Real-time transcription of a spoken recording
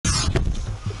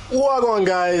Well, go on,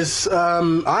 guys.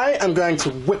 I am going to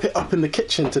whip it up in the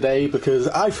kitchen today because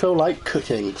I feel like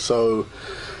cooking. So,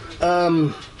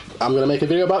 I'm going to make a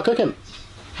video about cooking.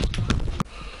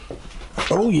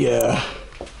 Oh yeah.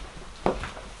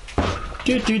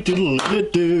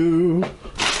 Do.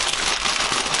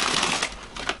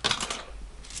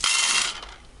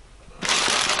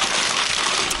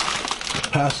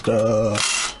 Pasta.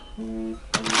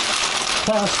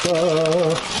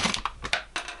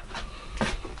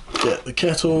 Get the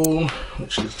kettle,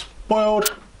 which is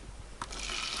boiled.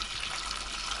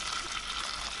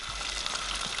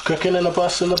 Cooking in the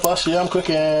bus, yeah, I'm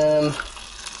cooking.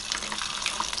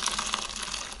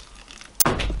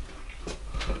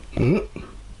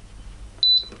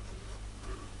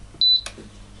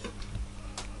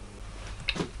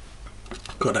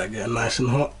 Got that getting nice and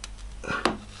hot.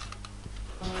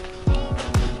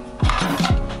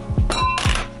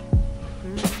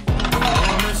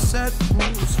 Set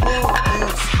rules for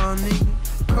this, honey,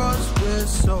 'cause we're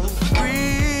so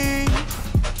free.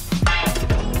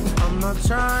 I'm not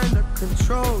trying to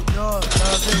control your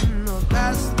loving, no,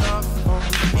 that's not for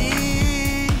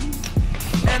me.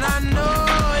 And I know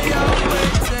you're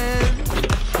waiting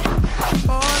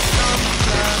for some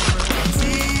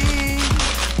clarity,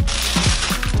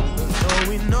 though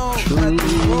we know that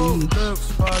the road looks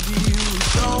foggy, you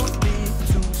don't need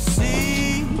to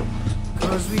see.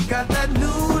 'Cause we got that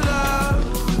new love.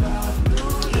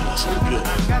 I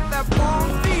got that warm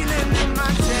feeling in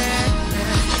my chest.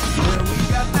 Yeah, we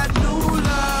got that new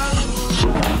love.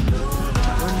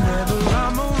 Whenever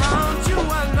I'm around you,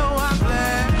 I know I'm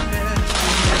glad.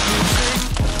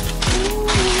 Ooh,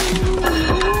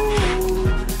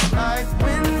 like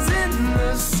winds in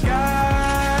the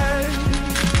sky.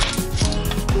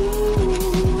 Ooh,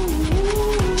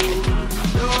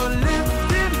 you're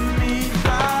lifting me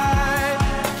high.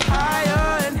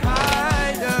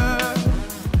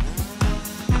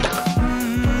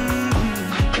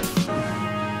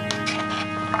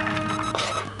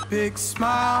 Big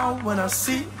smile when I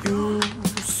see you,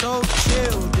 so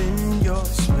chilled in your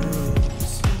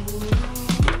space.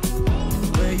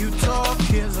 Where you talk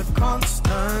is a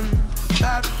constant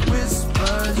that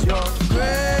whispers your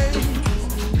grace.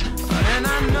 And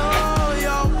I know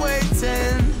you're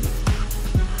waiting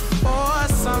for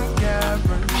some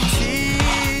guarantee.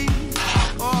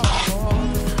 Oh,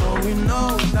 we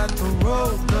know that the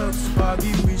road looks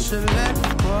foggy, we should let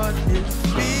what it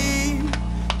be.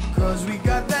 'Cause we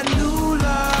got that new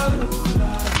love.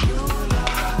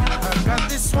 I got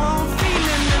this warm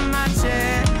feeling in my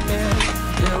chest.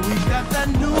 Yeah, we got that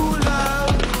new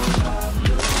love.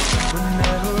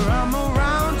 Whenever I'm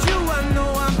around you, I know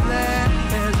I'm glad.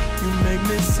 You make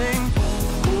me sing.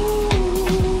 Ooh,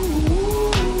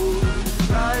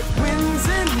 like winds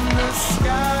in the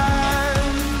sky.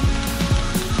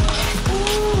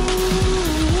 Ooh,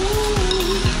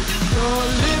 you're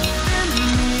lifting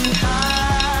me high.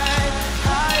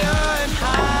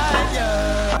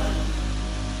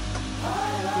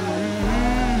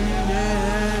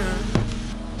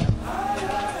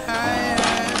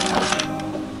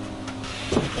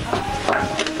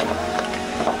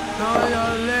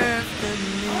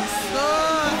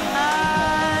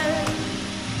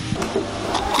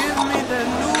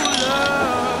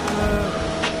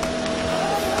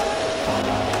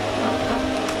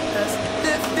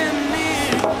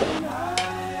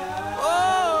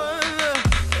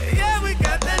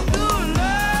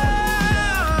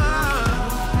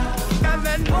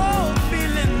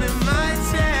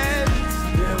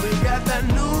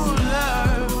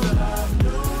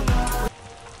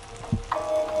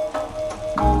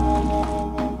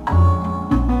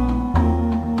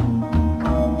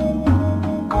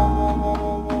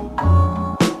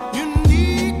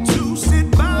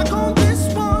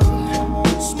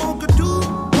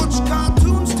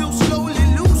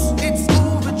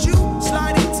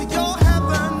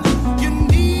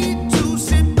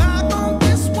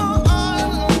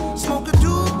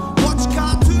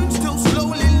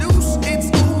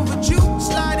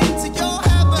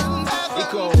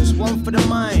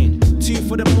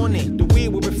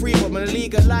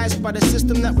 By the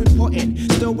system that we put in.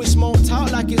 Still we smoked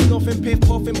out like it's nothing. Piff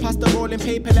puffing past the rolling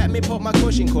paper. Let me put my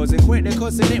cushion. Causing quick the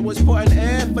cousin. It was putting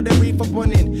air for the reefer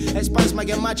bunning. Expands my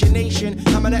imagination.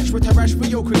 I'm an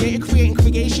extraterrestrial creator. Creating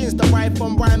creations derived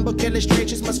from rhyme book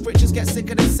illustrations. My scriptures get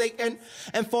sicker than Satan.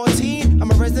 And 14,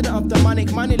 I'm a resident of the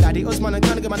manic money laddie. Usman and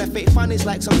Gunnigan, man, I fake funnies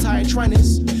like some tired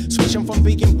trannies. Switching from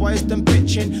vegan boys than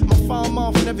bitching. My farm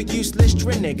off never useless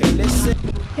drink nigga. Listen.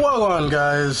 Well on,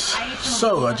 guys.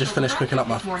 So I just finished cooking up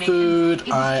my food.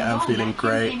 I am feeling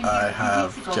great. I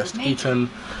have just eaten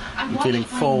I'm feeling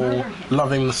full,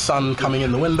 loving the sun coming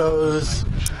in the windows,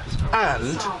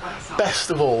 and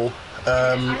best of all,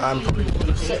 I'm probably going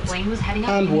to sit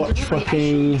and watch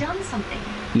fucking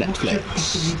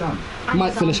Netflix.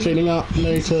 Might finish cleaning up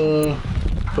later,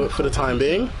 but for the time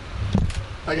being,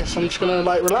 I guess I'm just gonna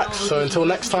like relax. So until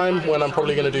next time, when I'm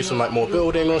probably gonna do some like more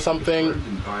building or something.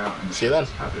 See you then.